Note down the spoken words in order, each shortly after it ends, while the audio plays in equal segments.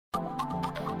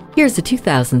Here's a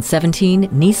 2017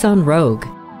 Nissan Rogue.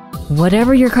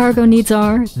 Whatever your cargo needs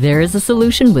are, there is a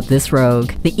solution with this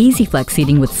Rogue. The EasyFlex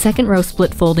seating with second-row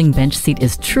split-folding bench seat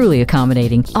is truly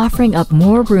accommodating, offering up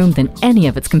more room than any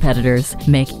of its competitors.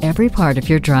 Make every part of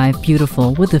your drive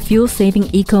beautiful with the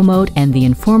fuel-saving Eco Mode and the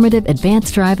informative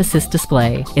Advanced Drive Assist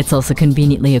display. It's also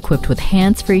conveniently equipped with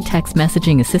hands-free text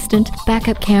messaging assistant,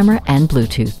 backup camera, and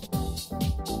Bluetooth.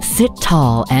 Sit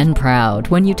tall and proud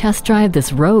when you test drive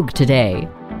this Rogue today.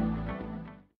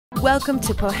 Welcome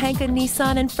to Pohanka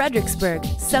Nissan in Fredericksburg.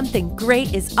 Something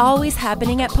great is always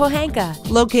happening at Pohanka.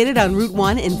 Located on Route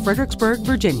 1 in Fredericksburg,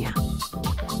 Virginia.